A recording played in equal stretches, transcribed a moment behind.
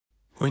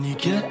When you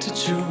get to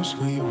choose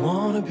who you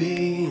wanna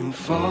be and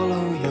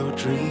follow your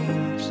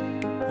dreams,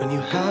 when you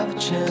have a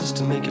chance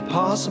to make it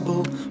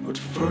possible what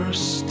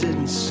first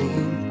didn't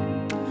seem,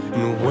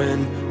 and when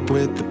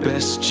with the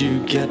best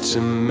you get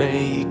to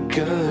make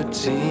a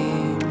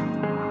team,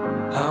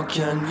 how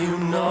can you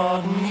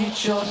not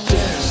meet your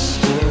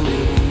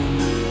destiny?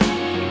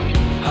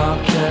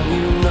 How can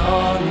you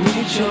not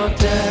meet your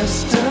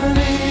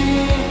destiny?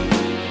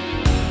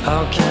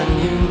 How can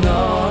you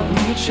not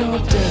meet your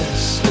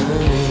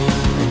destiny?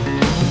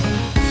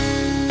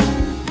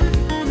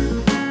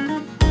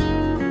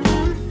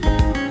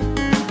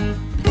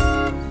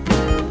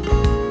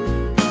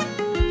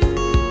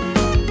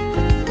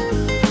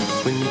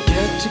 When you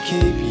get to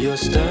keep your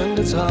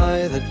standards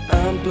high, that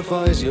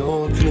amplifies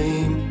your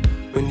gleam.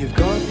 When you've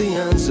got the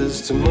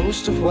answers to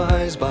most of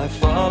whys by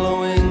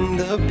following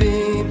the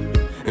beam,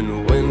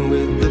 and when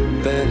with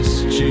the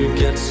best you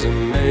get to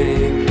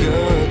make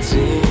a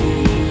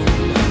team,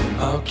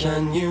 how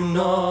can you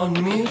not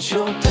meet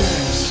your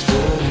destiny?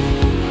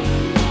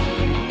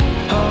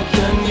 How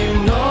can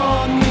you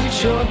not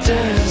meet your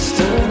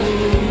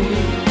destiny?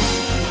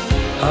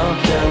 How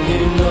can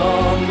you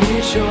not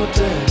meet your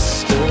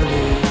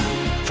destiny?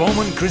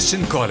 Forman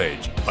Christian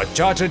College, a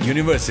chartered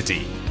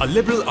university, a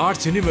liberal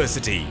arts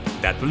university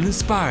that will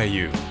inspire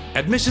you.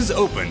 Admissions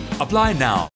open. Apply now.